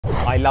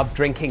I love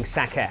drinking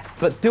sake,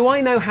 but do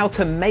I know how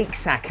to make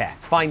sake?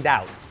 Find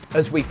out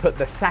as we put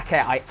the sake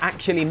I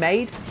actually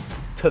made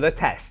to the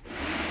test.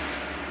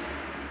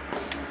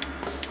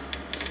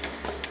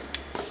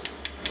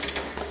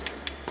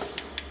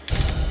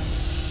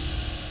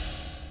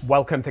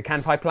 Welcome to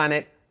Kanpai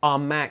Planet,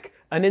 I'm Mac,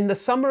 and in the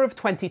summer of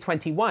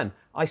 2021,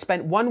 I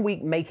spent 1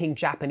 week making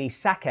Japanese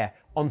sake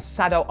on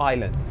Sado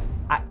Island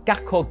at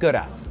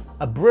Gakkogura,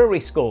 a brewery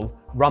school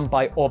run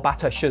by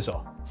Obata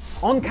Shuzo.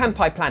 On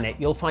Kanpai Planet,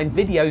 you'll find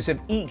videos of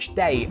each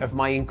day of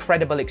my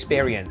incredible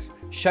experience,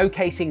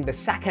 showcasing the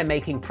sake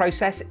making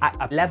process at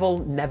a level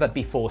never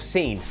before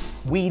seen.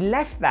 We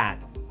left that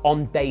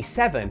on day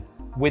 7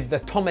 with the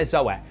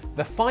Tomezoe,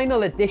 the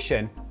final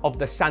edition of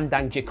the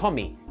Sandan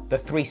Jikomi, the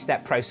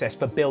 3-step process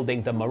for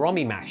building the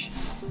moromi mash.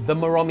 The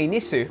moromi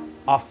nisu,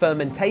 our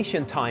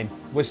fermentation time,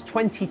 was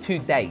 22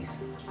 days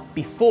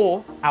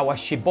before our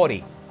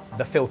shibori,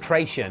 the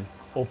filtration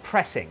or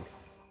pressing.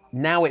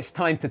 Now it's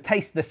time to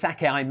taste the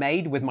sake I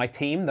made with my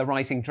team, the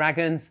Rising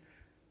Dragons,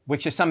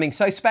 which is something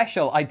so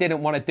special I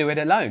didn't want to do it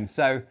alone.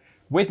 So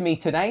with me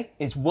today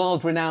is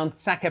world-renowned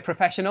sake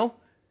professional,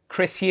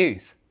 Chris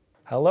Hughes.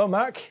 Hello,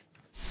 Mac.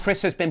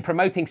 Chris has been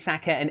promoting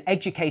sake and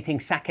educating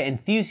sake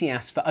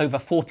enthusiasts for over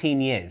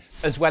 14 years.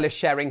 As well as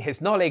sharing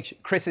his knowledge,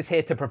 Chris is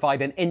here to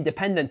provide an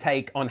independent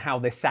take on how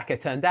this sake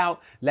turned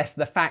out, lest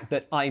the fact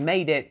that I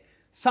made it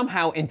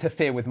somehow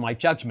interfere with my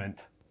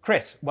judgment.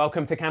 Chris,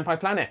 welcome to Kanpai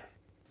Planet.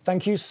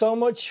 Thank you so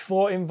much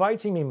for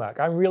inviting me, Mac.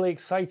 I'm really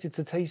excited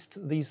to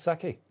taste these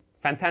sake.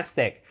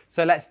 Fantastic.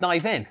 So let's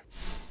dive in.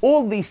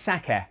 All these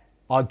sake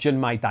are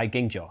Junmai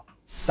Daiginjo.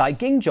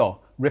 Daiginjo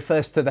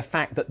refers to the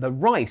fact that the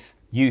rice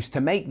used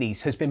to make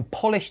these has been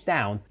polished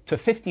down to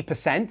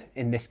 50%,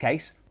 in this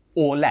case,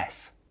 or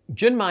less.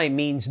 Junmai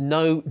means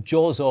no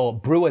jozo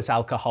brewer's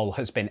alcohol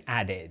has been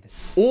added.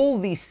 All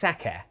these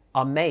sake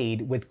are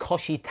made with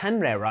koshi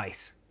tanre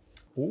rice.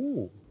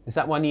 Ooh. Is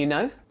that one you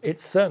know?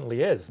 It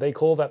certainly is. They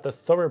call that the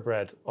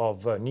thoroughbred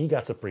of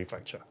Niigata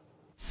Prefecture.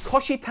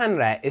 Koshi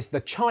tanre is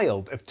the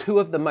child of two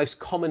of the most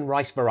common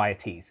rice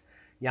varieties,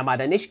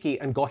 Yamada Nishiki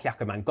and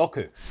Gohyakuman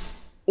Goku.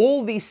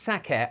 All these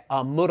sake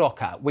are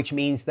muroka, which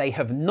means they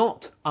have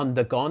not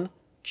undergone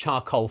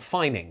charcoal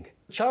fining.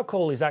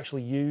 Charcoal is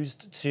actually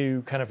used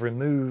to kind of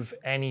remove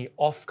any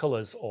off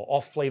colors or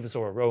off flavors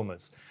or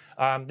aromas.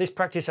 This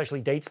practice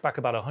actually dates back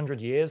about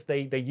 100 years.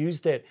 They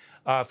used it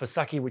for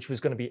sake which was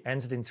going to be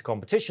entered into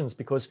competitions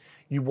because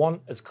you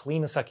want as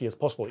clean a sake as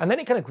possible. And then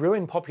it kind of grew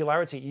in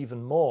popularity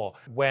even more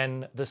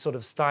when the sort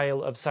of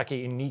style of sake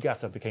in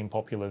Niigata became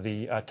popular,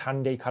 the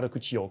tande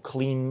karakuchi or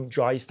clean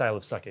dry style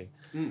of sake.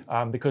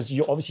 Because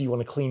obviously you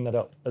want to clean that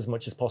up as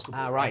much as possible.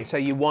 Ah, right. So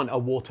you want a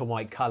water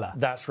white color.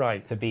 That's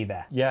right. To be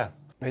there. Yeah.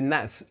 And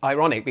that's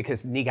ironic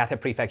because Niigata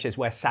Prefecture is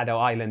where Sado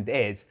Island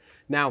is.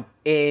 Now,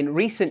 in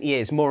recent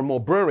years, more and more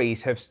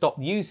breweries have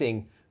stopped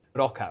using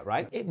roka,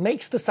 right? It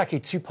makes the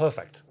sake too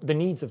perfect. The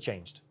needs have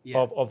changed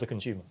of the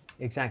consumer.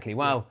 Exactly.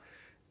 Well,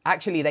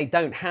 actually, they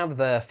don't have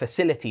the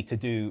facility to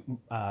do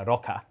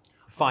roka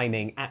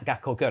fining at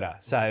Gakkogura,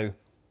 so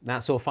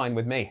that's all fine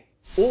with me.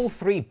 All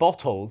 3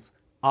 bottles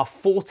are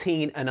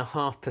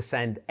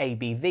 14.5%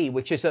 ABV,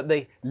 which is at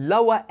the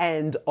lower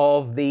end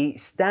of the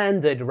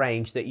standard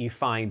range that you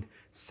find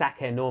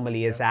sake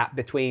normally is at,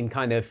 between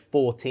kind of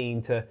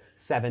 14 to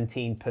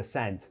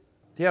 17%.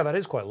 Yeah, that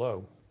is quite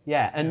low.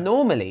 Yeah, and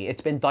normally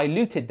it's been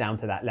diluted down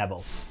to that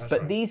level.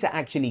 But these are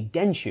actually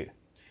genshu,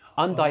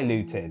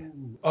 undiluted.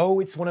 Oh,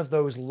 it's one of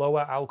those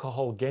lower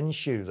alcohol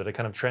genshu that are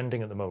kind of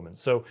trending at the moment.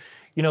 So,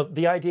 you know,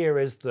 the idea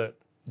is that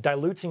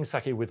diluting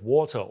sake with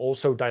water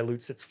also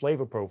dilutes its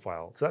flavor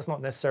profile. So that's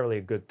not necessarily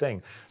a good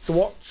thing. So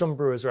what some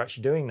brewers are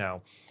actually doing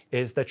now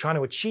is they're trying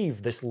to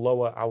achieve this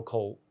lower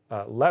alcohol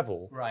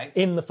level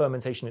in the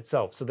fermentation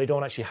itself, so they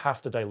don't actually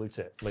have to dilute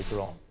it later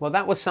on. Well,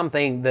 that was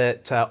something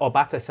that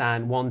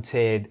Obata-san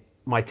wanted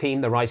my team,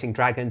 the Rising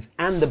Dragons,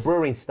 and the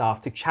brewing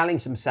staff to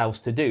challenge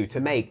themselves to do, to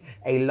make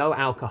a low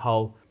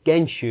alcohol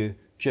Genshu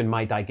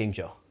Junmai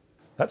Daiginjo.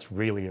 That's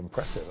really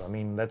impressive. I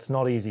mean, that's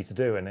not easy to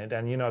do,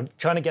 and you know,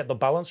 trying to get the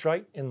balance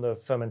right in the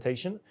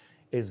fermentation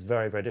is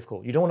very, very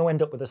difficult. You don't want to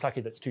end up with a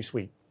sake that's too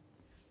sweet.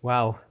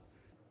 Well,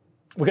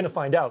 we're going to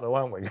find out though,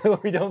 aren't we?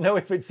 We don't know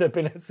if it's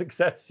been a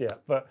success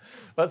yet, but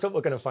that's what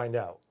we're going to find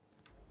out.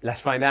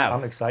 Let's find out.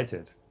 I'm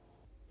excited.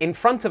 In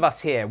front of us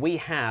here, we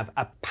have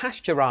a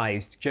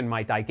pasteurized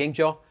Junmai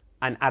Daiginjo,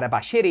 an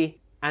Arabashiri,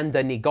 and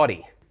a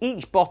Nigori.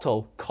 Each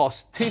bottle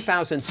costs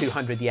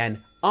 2,200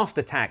 yen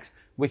after tax,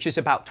 which is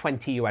about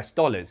 $20 US.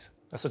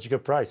 That's such a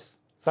good price.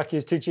 Sake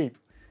is too cheap.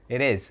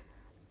 It is.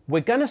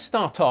 We're going to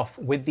start off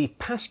with the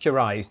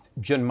pasteurized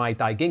Junmai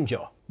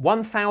Daiginjo.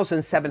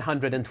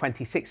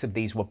 1,726 of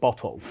these were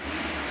bottled.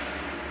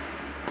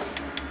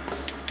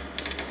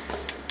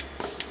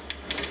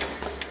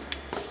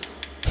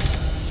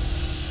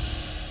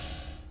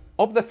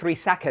 Of the 3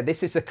 sake,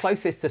 this is the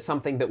closest to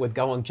something that would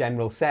go on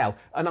general sale.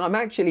 And I'm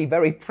actually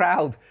very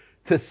proud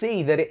to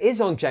see that it is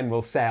on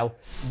general sale.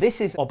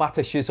 This is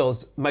Obata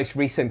Shuzo's most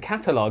recent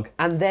catalogue,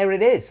 and there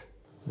it is.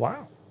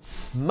 Wow.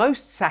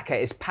 Most sake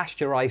is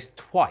pasteurized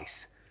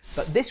twice.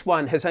 But this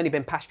one has only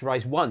been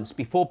pasteurized once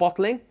before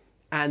bottling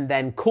and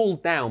then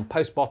cooled down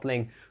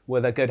post-bottling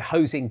with a good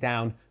hosing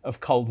down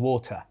of cold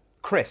water.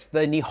 Chris,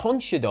 the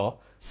Nihonshu,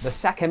 the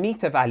sake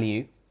meter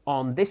value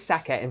on this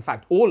sake, in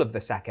fact all of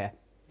the sake,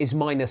 is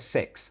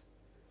 -6.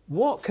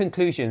 What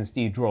conclusions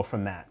do you draw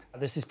from that?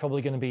 This is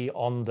probably going to be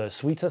on the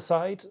sweeter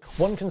side.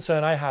 One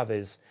concern I have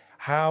is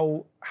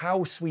how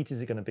sweet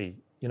is it going to be?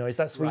 You know, is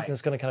that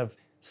sweetness going to kind of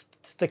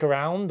stick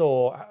around,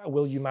 or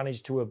will you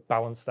manage to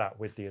balance that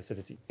with the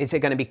acidity? Is it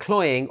going to be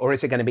cloying or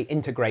is it going to be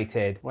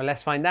integrated? Well,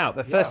 let's find out.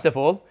 But first of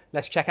all,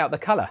 let's check out the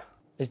color.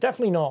 It's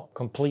definitely not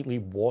completely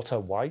water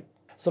white.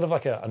 Sort of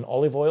like an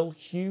olive oil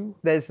hue.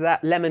 There's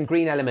that lemon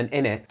green element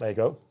in it. There you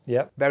go.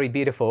 Yep. Very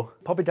beautiful.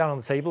 Pop it down on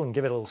the table and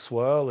give it a little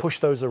swirl. Push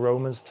those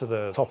aromas to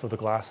the top of the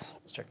glass.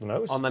 Let's check the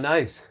nose. On the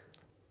nose.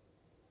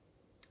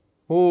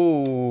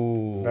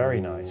 Ooh. Very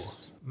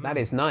nice. That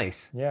is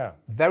nice. Yeah.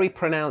 Very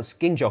pronounced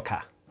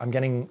ginjoka. I'm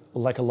getting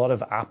like a lot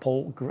of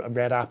apple,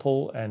 red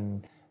apple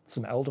and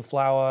some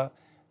elderflower,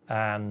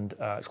 and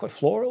it's quite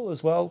floral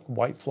as well,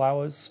 white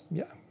flowers.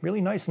 Yeah,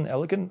 really nice and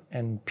elegant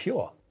and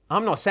pure.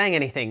 I'm not saying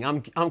anything.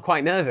 I'm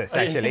quite nervous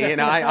actually. You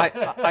know,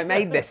 I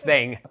made this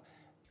thing.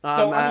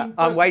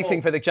 I'm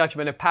waiting for the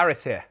judgment of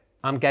Paris here.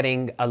 I'm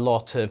getting a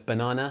lot of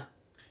banana,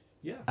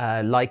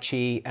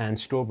 lychee, and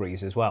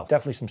strawberries as well.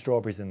 Definitely some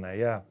strawberries in there,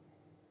 yeah.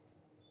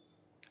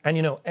 And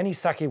you know, any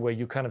sake where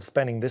you're kind of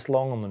spending this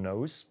long on the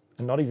nose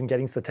and not even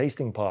getting to the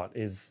tasting part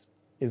is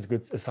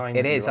good a sign.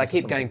 It is. I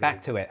keep going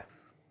back to it.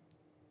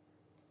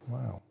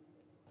 Wow.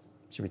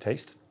 Should we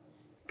taste?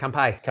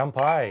 Kanpai.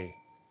 Kanpai.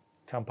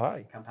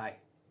 Kanpai. Kanpai.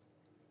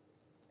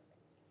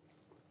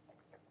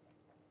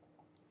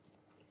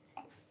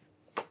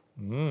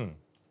 Mmm.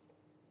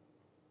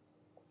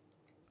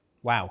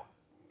 Wow.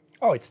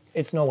 Oh,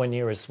 it's nowhere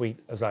near as sweet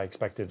as I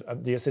expected.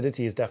 The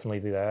acidity is definitely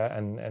there,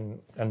 and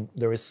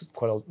there is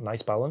quite a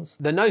nice balance.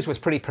 The nose was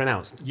pretty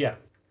pronounced. Yeah.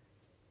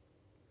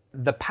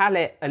 The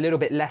palate a little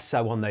bit less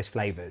so on those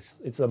flavors.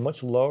 It's a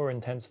much lower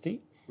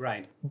intensity.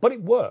 Right. But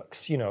it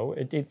works, you know.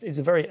 It's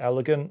a very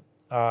elegant,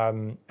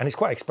 and it's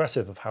quite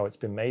expressive of how it's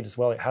been made as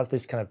well. It has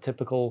this kind of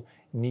typical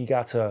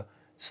Niigata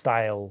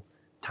style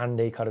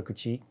tande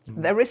karakuchi.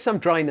 There is some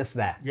dryness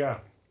there. Yeah.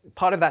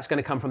 Part of that's going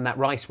to come from that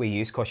rice we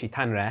use, koshi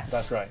tanre.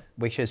 That's right.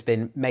 Which has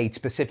been made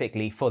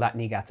specifically for that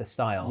Niigata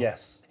style.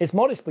 Yes. It's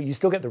modest, but you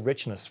still get the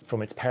richness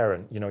from its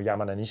parent, you know,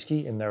 Yamada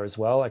Nishiki in there as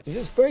well. Like,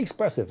 it's very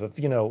expressive of,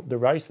 you know, the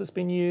rice that's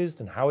been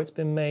used and how it's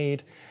been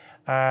made.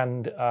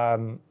 And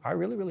I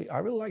really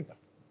like that.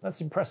 That's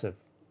impressive.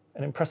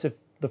 And impressive,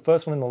 the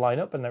first one in the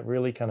lineup, and that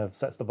really kind of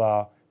sets the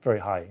bar very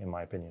high, in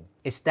my opinion.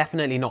 It's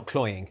definitely not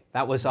cloying.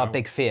 That was our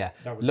big fear.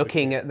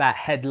 Looking at that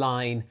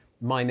headline,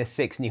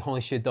 -6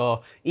 Nihonshu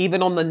do,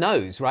 even on the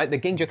nose, right? The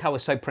ginjoka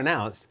was so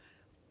pronounced.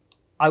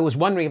 I was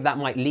wondering if that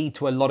might lead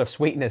to a lot of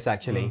sweetness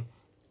actually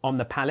on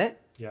the palate.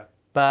 Yeah.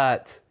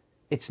 But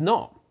it's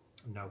not.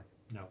 No.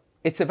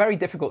 It's a very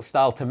difficult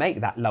style to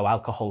make, that low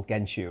alcohol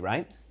genshu,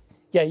 right?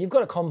 Yeah, you've got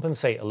to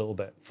compensate a little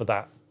bit for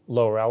that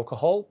lower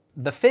alcohol.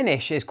 The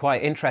finish is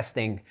quite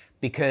interesting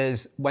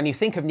because when you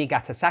think of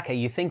Niigata sake,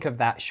 you think of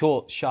that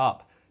short,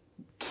 sharp,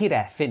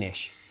 kire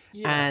finish.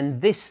 Yeah.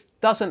 And this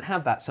doesn't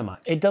have that so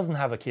much. It doesn't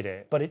have a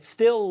kire, but it's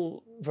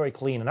still very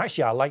clean. And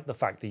actually, I like the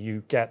fact that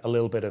you get a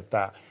little bit of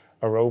that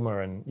aroma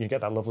and you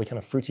get that lovely kind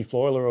of fruity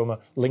floral aroma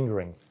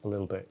lingering a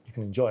little bit. You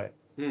can enjoy it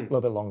a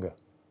little bit longer.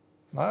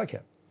 I like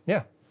it.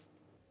 Yeah.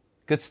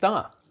 Good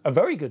start. A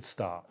very good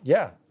start.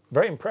 Yeah.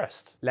 Very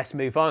impressed. Let's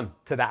move on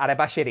to the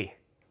Arebashiri,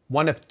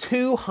 one of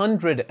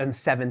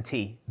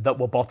 270 that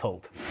were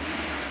bottled.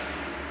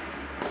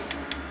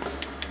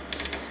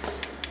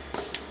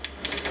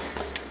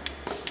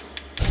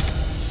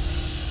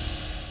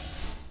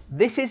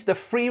 This is the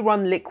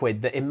free-run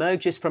liquid that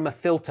emerges from a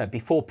filter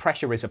before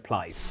pressure is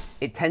applied.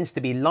 It tends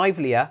to be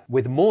livelier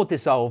with more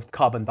dissolved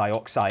carbon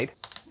dioxide.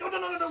 No.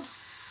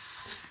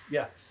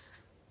 Yeah.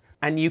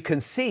 And you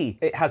can see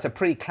it has a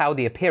pretty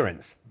cloudy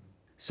appearance.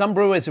 Some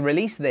brewers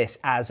release this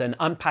as an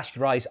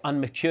unpasteurized,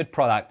 unmatured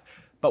product,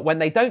 but when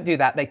they don't do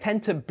that, they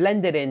tend to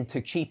blend it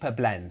into cheaper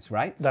blends,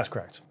 right? That's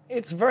correct.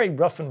 It's very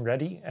rough and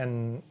ready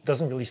and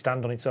doesn't really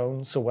stand on its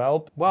own so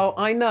well. Well,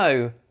 I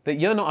know that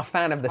you're not a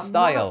fan of the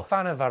style. I'm not a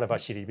fan of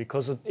Arebashiri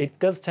because it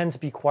does tend to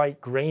be quite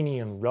grainy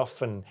and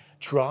rough and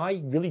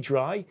dry, really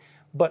dry,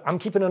 but I'm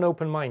keeping an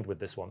open mind with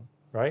this one,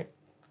 right?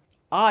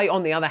 I,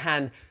 on the other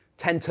hand,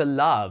 tend to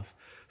love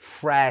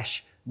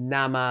fresh,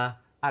 nama,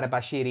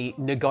 Arebashiri,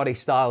 Nigori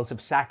styles of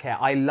sake.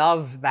 I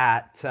love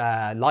that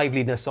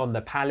liveliness on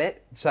the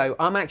palate. So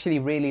I'm actually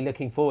really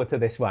looking forward to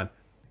this one.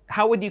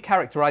 How would you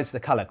characterize the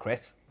color,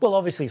 Chris? Well,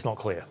 obviously it's not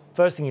clear.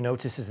 First thing you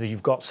notice is that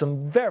you've got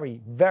some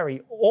very,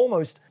 very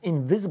almost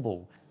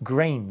invisible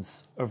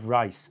grains of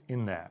rice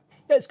in there.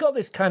 Yeah, it's got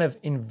this kind of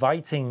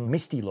inviting,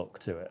 misty look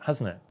to it,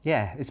 hasn't it?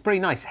 Yeah, it's pretty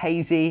nice.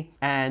 Hazy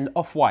and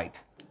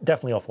off-white.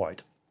 Definitely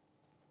off-white.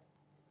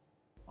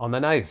 On the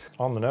nose.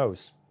 On the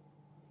nose.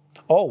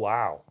 Oh,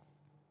 wow.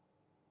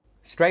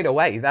 Straight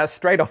away, that's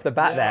straight off the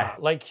bat there.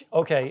 Like,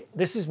 okay,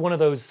 this is one of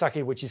those sake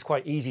which is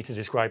quite easy to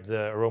describe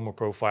the aroma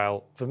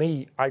profile. For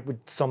me, I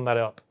would sum that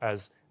up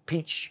as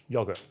peach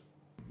yogurt.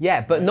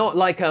 Yeah, but not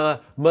like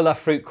a Muller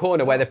fruit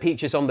corner where the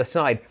peach is on the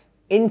side.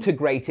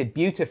 Integrated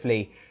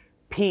beautifully,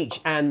 peach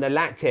and the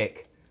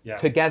lactic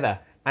together.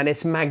 And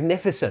it's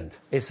magnificent.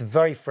 It's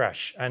very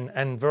fresh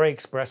and very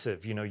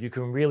expressive. You know, you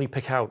can really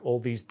pick out all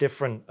these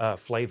different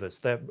flavors.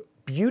 They're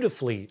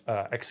beautifully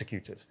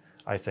executed,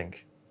 I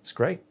think. It's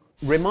great.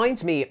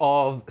 Reminds me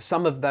of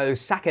some of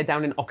those sake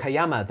down in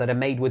Okayama that are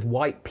made with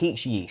white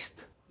peach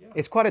yeast. Yeah.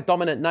 It's quite a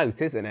dominant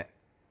note, isn't it?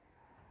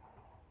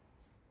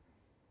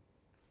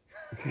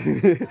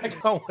 I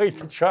can't wait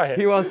to try it.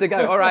 He wants to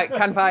go. All right,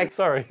 Kanpai.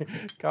 Sorry,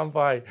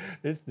 Kanpai.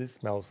 This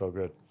smells so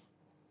good.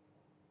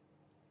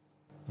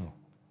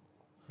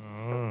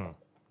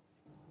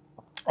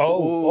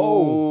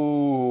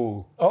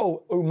 Oh,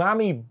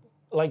 umami,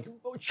 like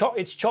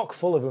it's chock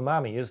full of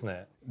umami, isn't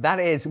it? That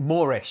is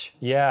Moorish.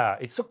 Yeah,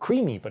 it's so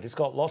creamy, but it's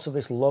got lots of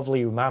this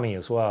lovely umami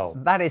as well.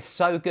 That is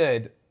so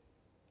good.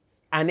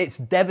 And it's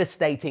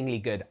devastatingly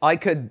good. I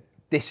could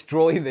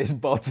destroy this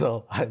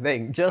bottle, I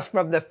think, just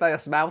from the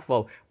first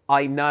mouthful.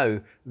 I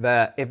know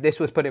that if this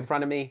was put in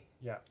front of me,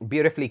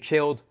 beautifully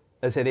chilled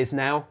as it is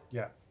now,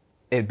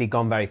 it'd be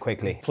gone very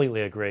quickly.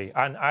 Completely agree.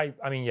 And I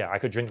mean, yeah, I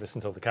could drink this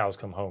until the cows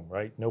come home,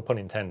 right? No pun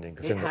intended,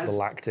 because the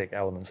lactic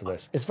elements of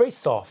this. It's very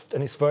soft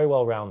and it's very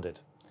well rounded.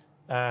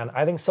 And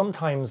I think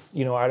sometimes,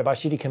 you know,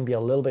 arabashiri can be a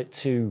little bit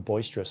too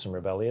boisterous and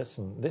rebellious.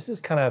 And this is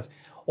kind of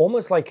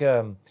almost like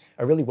a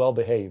really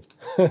well-behaved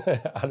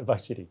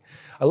arabashiri.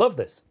 I love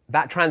this.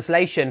 That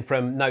translation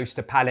from nose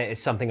to palate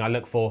is something I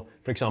look for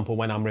example,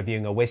 when I'm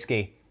reviewing a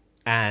whiskey.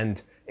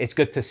 And it's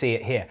good to see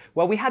it here.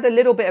 Well, we had a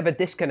little bit of a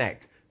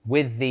disconnect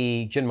with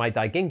the Junmai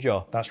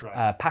Daiginjo. That's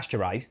right.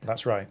 Pasteurized.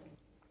 That's right.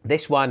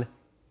 This one,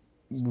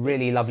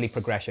 really lovely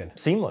progression.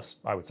 Seamless,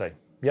 I would say.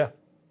 Yeah.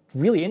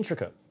 Really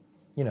intricate.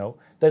 You know,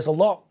 there's a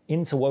lot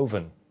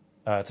interwoven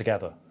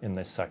together in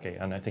this sake,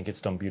 and I think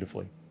it's done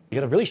beautifully. You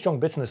get a really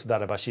strong bitterness with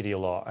that arabashiri a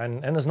lot,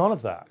 and there's none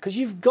of that, because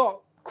you've got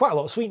quite a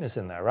lot of sweetness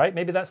in there, right?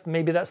 Maybe that's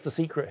the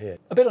secret here.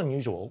 A bit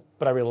unusual,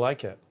 but I really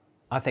like it.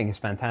 I think it's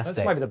fantastic.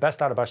 That's maybe the best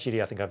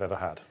arabashiri I think I've ever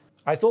had.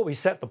 I thought we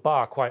set the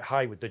bar quite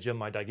high with the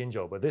Junmai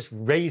Daiginjo, but this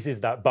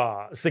raises that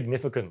bar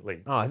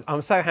significantly. Oh,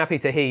 I'm so happy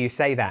to hear you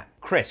say that.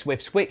 Chris,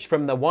 we've switched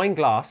from the wine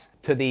glass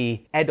to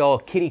the Edo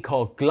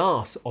Kiriko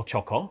glass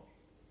ochoko.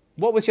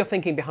 What was your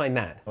thinking behind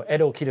that?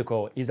 Edo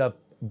Kiriko is a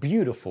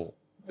beautiful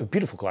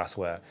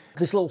glassware.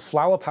 This little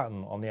flower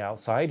pattern on the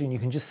outside, and you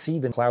can just see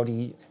the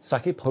cloudy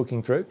sake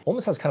poking through.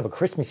 Almost has kind of a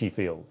Christmassy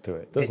feel to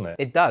it, doesn't it?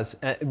 It does.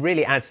 It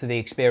really adds to the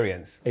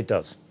experience. It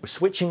does.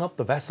 Switching up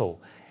the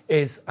vessel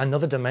is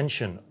another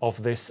dimension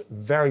of this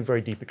very, very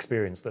deep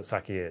experience that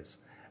sake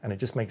is. And it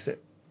just makes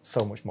it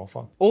so much more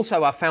fun.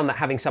 Also, I've found that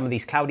having some of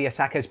these cloudier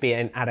sakes, be it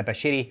in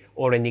arabashiri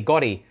or in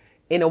nigori,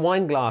 in a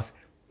wine glass,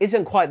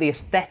 isn't quite the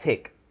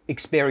aesthetic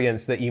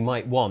experience that you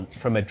might want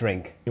from a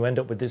drink. You end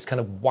up with this kind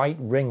of white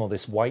ring or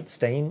this white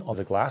stain on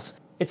the glass.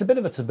 It's a bit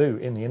of a taboo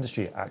in the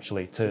industry,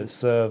 actually, to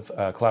serve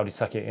cloudy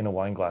sake in a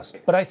wine glass.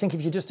 But I think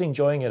if you're just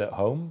enjoying it at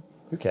home,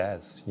 who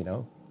cares, you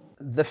know?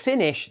 The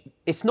finish,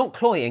 it's not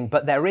cloying,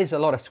 but there is a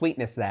lot of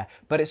sweetness there.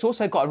 But it's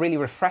also got a really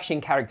refreshing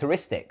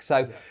characteristic.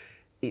 So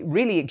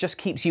it just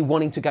keeps you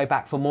wanting to go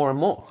back for more and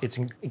more. It's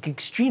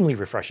extremely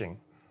refreshing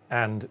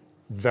and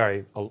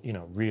very, you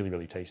know, really,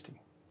 really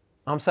tasty.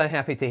 I'm so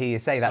happy to hear you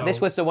say that.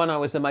 This was the one I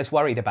was the most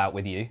worried about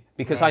with you,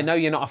 because I know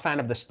you're not a fan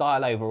of the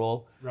style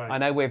overall. I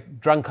know we've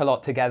drunk a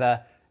lot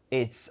together.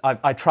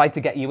 I tried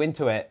to get you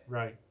into it.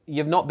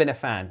 You've not been a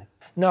fan.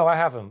 No, I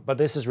haven't, but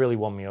this has really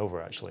won me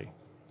over, actually.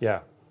 Yeah,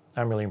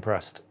 I'm really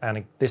impressed.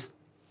 And this,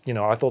 you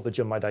know, I thought the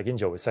Junmai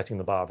Daiginjo was setting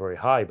the bar very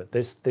high, but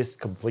this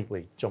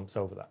completely jumps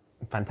over that.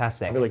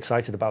 Fantastic. I'm really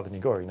excited about the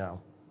nigori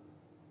now.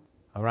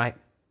 All right,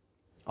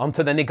 on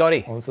to the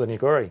nigori. On to the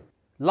nigori.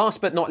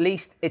 Last but not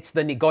least, it's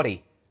the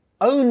nigori.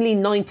 Only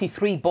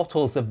 93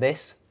 bottles of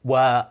this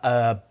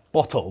were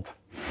bottled.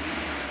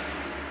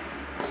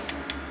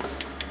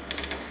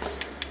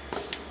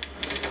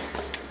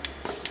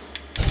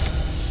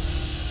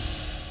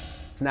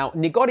 Now,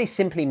 nigori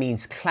simply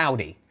means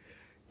cloudy.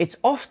 It's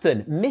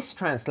often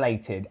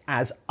mistranslated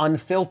as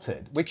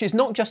unfiltered, which is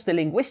not just a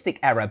linguistic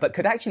error, but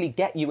could actually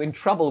get you in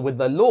trouble with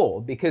the law,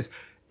 because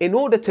in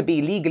order to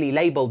be legally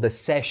labeled as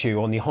seishu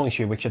or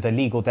Nihonshu, which are the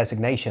legal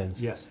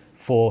designations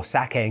for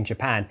sake in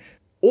Japan,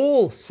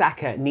 all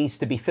sake needs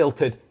to be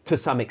filtered to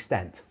some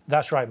extent.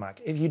 That's right, Mac.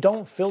 If you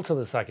don't filter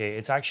the sake,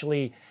 it's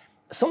actually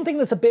something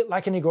that's a bit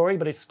like a nigori,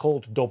 but it's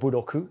called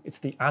doburoku. It's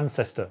the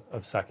ancestor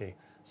of sake.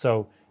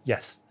 So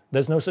yes,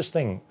 there's no such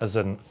thing as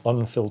an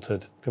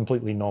unfiltered,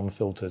 completely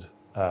non-filtered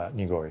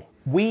nigori.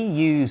 We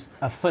used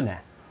a fune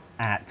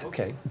at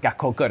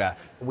Gakkogura.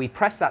 We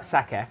pressed that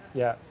sake.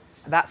 Yeah.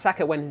 That sake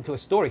went into a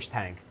storage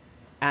tank.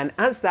 And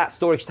as that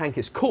storage tank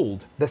is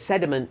cooled, the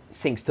sediment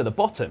sinks to the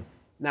bottom.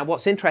 Now,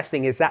 what's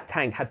interesting is that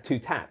tank had two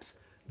taps.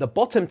 The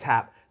bottom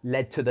tap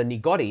led to the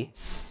nigori,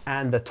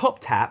 and the top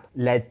tap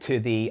led to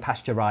the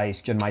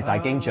pasteurized Junmai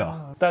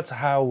Daiginjo. That's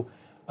how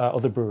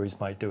other breweries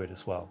might do it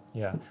as well.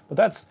 Yeah, but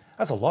that's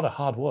a lot of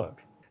hard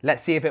work.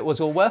 Let's see if it was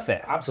all worth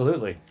it.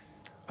 Absolutely.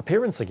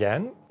 Appearance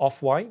again,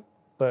 off-white,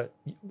 but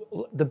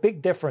the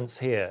big difference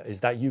here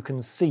is that you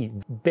can see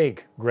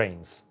big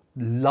grains.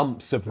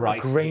 Lumps of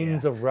rice.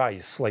 Grains of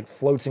rice like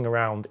floating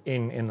around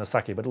in the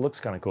sake, but it looks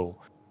kind of cool.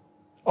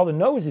 Oh, the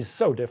nose is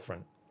so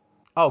different.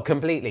 Oh,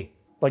 completely.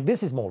 Like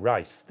this is more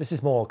rice. This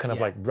is more kind of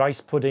like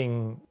rice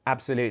pudding.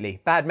 Absolutely.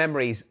 Bad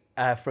memories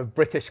for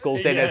British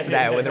school dinners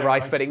there with the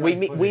rice pudding.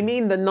 We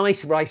mean the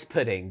nice rice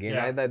pudding, you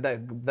know,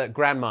 that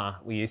grandma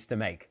we used to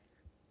make.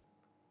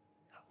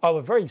 Oh,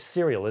 very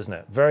cereal, isn't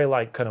it? Very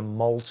like kind of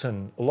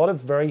molten, a lot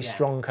of very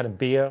strong kind of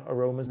beer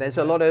aromas. There's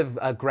a lot of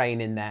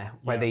grain in there,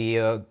 whether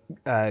you're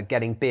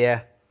getting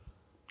beer,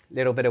 a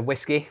little bit of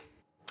whiskey.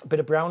 A bit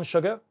of brown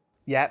sugar.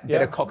 Yeah, a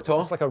bit of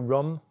cocktail. It's like a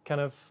rum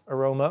kind of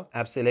aroma.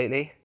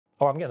 Absolutely.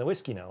 Oh, I'm getting the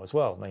whiskey now as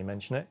well, now you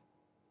mention it.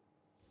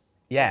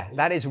 Yeah,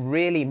 that is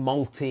really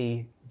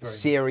malty,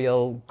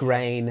 cereal,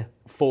 grain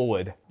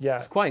forward. Yeah.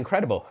 It's quite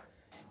incredible.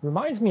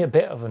 Reminds me a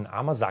bit of an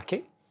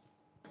amazake.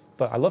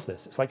 But I love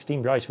this. It's like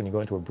steamed rice when you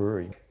go into a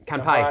brewery.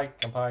 Kanpai.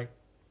 Kanpai.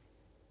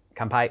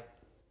 Kanpai.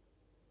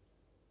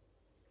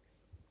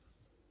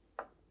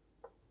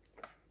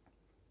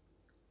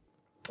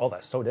 Oh,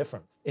 that's so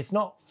different. It's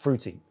not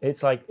fruity.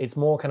 It's like, it's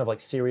more kind of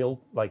like cereal,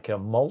 like a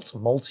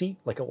malty,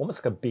 like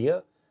almost like a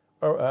beer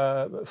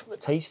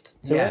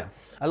taste to it.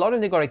 A lot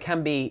of nigori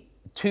can be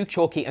too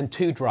chalky and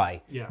too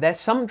dry. Yeah. There's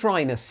some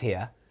dryness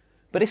here,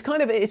 but it's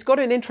kind of, it's got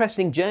an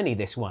interesting journey,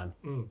 this one.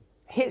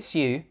 Hits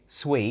you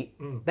sweet,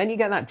 then you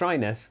get that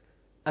dryness,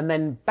 and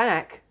then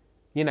back,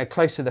 you know,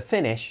 close to the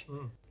finish,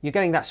 you're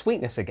getting that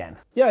sweetness again.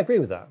 Yeah, I agree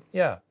with that.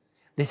 Yeah.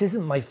 This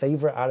isn't my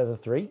favorite out of the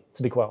three,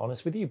 to be quite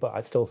honest with you, but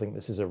I still think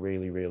this is a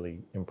really,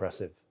 really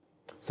impressive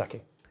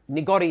sake.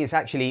 Nigori is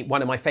actually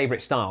one of my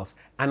favorite styles,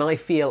 and I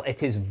feel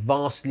it is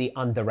vastly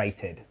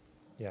underrated.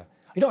 Yeah.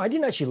 You know, I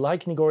didn't actually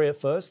like nigori at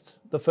first.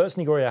 The first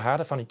nigori I had,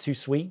 I found it too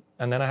sweet.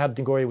 And then I had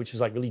nigori which was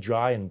like really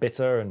dry and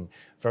bitter and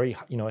very,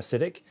 you know,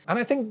 acidic. And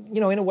I think,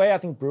 you know, in a way, I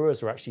think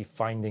brewers are actually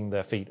finding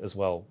their feet as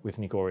well with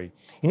nigori.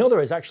 You know,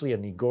 there is actually a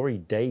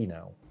nigori day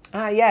now.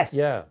 Ah, yes.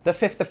 Yeah. The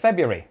 5th of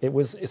February. It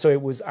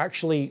was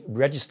actually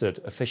registered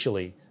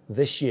officially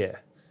this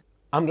year.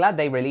 I'm glad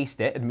they released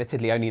it,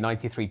 admittedly only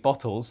 93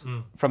 bottles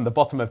from the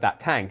bottom of that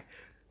tank.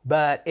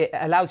 But it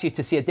allows you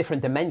to see a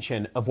different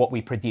dimension of what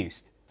we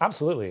produced.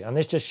 Absolutely, and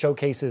this just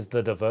showcases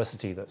the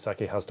diversity that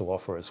sake has to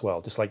offer as well.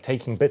 Just like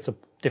taking bits of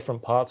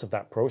different parts of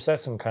that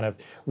process and kind of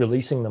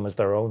releasing them as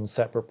their own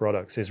separate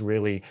products is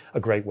really a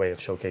great way of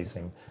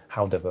showcasing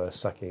how diverse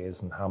sake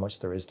is and how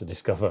much there is to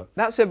discover.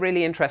 That's a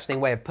really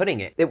interesting way of putting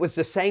it. It was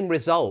the same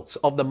results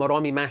of the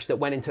moromi mash that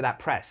went into that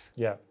press.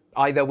 Yeah.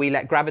 Either we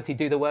let gravity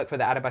do the work for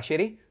the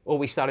arabashiri, or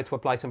we started to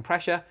apply some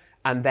pressure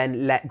and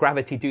then let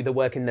gravity do the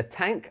work in the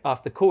tank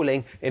after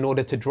cooling in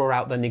order to draw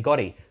out the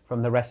nigori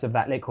from the rest of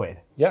that liquid.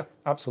 Yeah,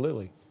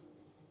 absolutely.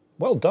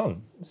 Well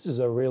done. This is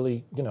a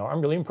really, you know,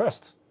 I'm really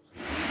impressed.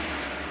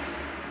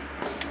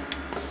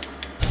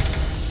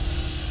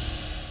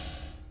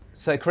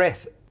 So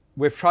Chris,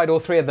 we've tried all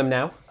three of them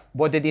now.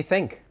 What did you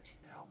think?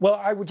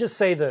 Well, I would just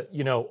say that,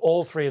 you know,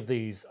 all three of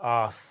these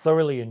are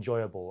thoroughly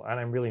enjoyable and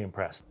I'm really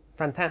impressed.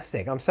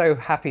 Fantastic. I'm so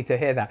happy to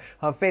hear that.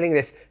 I'm feeling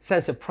this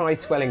sense of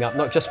pride swelling up,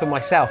 not just for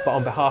myself, but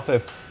on behalf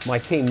of my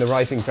team, the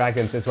Rising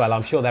Dragons, as well.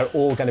 I'm sure they're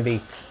all going to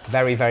be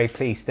very, very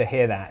pleased to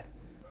hear that.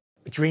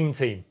 Dream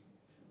team.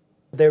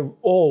 They're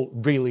all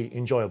really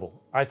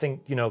enjoyable. I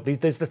think, you know,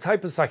 there's the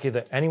type of sake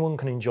that anyone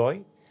can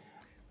enjoy.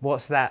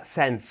 What's that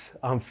sense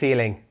I'm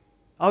feeling?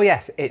 Oh,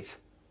 yes, it's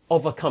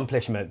of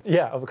accomplishment.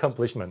 Yeah, of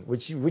accomplishment,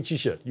 which you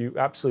should. You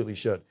absolutely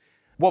should.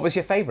 What was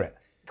your favorite?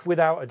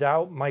 Without a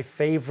doubt, my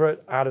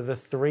favorite out of the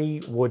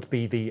three would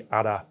be the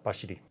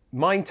arabashiri.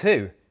 Mine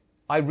too.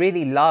 I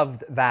really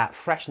loved that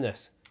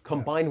freshness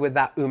combined with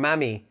that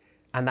umami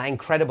and that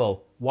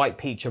incredible white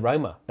peach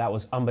aroma. That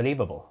was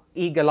unbelievable.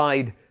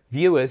 Eagle-eyed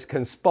viewers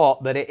can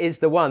spot that it is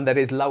the one that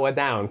is lower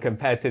down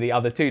compared to the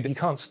other two. You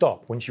can't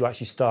stop once you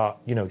actually start,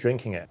 you know,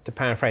 drinking it. To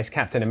paraphrase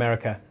Captain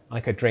America,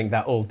 I could drink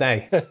that all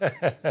day.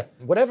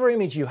 Whatever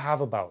image you have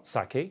about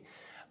sake,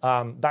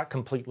 that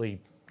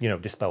completely, you know,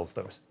 dispels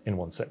those in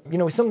one sip. You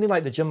know, with something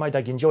like the Junmai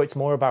Daiginjo, it's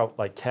more about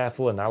like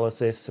careful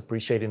analysis,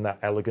 appreciating that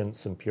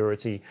elegance and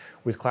purity.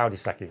 With cloudy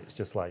sake, it's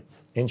just like,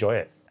 enjoy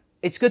it.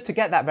 It's good to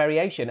get that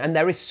variation, and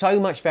there is so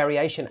much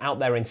variation out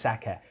there in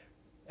sake,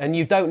 and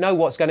you don't know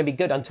what's going to be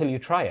good until you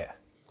try it.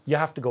 You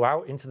have to go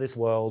out into this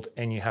world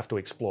and you have to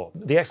explore.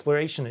 The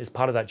exploration is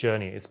part of that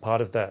journey. It's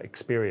part of that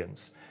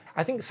experience.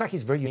 I think sake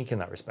is very unique in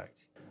that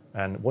respect.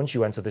 And once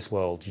you enter this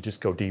world, you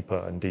just go deeper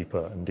and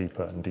deeper and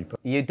deeper and deeper.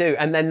 You do.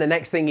 And then the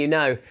next thing you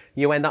know,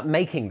 you end up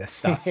making this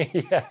stuff.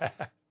 Yeah.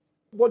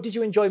 What did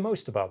you enjoy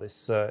most about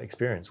this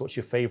experience? What's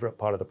your favorite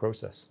part of the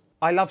process?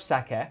 I love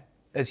sake.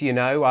 As you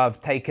know,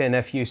 I've taken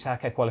a few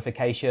sake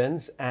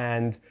qualifications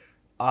and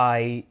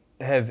I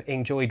have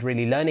enjoyed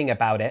really learning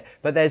about it.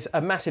 But there's a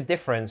massive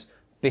difference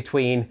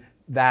between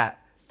that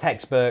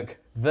textbook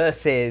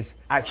versus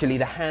actually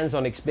the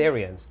hands-on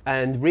experience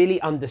and really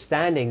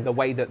understanding the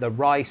way that the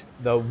rice,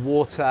 the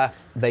water,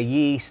 the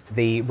yeast,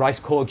 the rice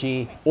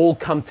koji all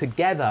come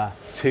together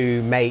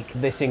to make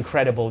this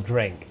incredible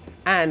drink.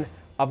 And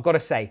I've got to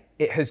say,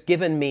 it has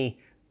given me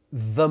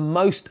the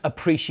most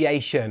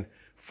appreciation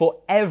for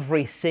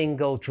every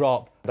single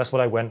drop. That's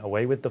what I went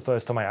away with the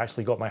first time I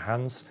actually got my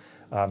hands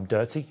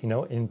dirty, you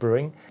know, in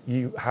brewing.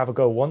 You have a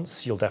go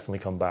once, you'll definitely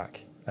come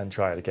back and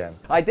try it again.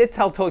 I did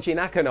tell Toji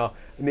Nakano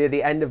near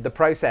the end of the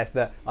process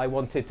that I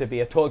wanted to be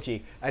a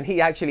Toji, and he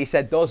actually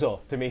said dozo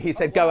to me. He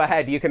said, go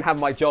ahead, you can have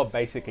my job,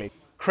 basically.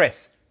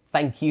 Chris,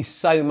 thank you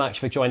so much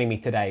for joining me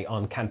today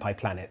on Kanpai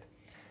Planet.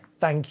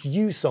 Thank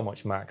you so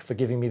much, Mac, for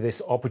giving me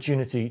this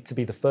opportunity to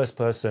be the first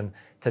person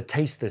to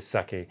taste this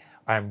sake.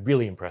 I am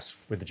really impressed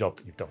with the job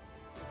that you've done.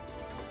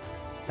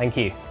 Thank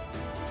you.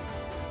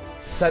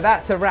 So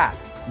that's a wrap,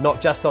 not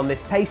just on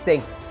this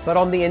tasting, but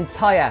on the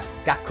entire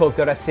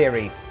Gakkogura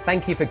series.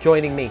 Thank you for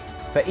joining me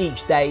for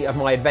each day of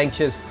my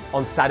adventures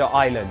on Sado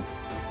Island.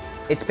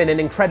 It's been an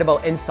incredible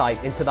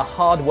insight into the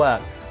hard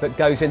work that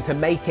goes into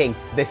making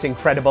this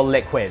incredible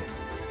liquid.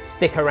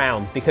 Stick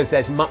around because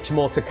there's much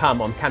more to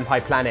come on Kanpai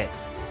Planet.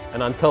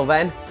 And until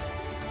then,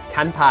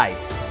 Kanpai.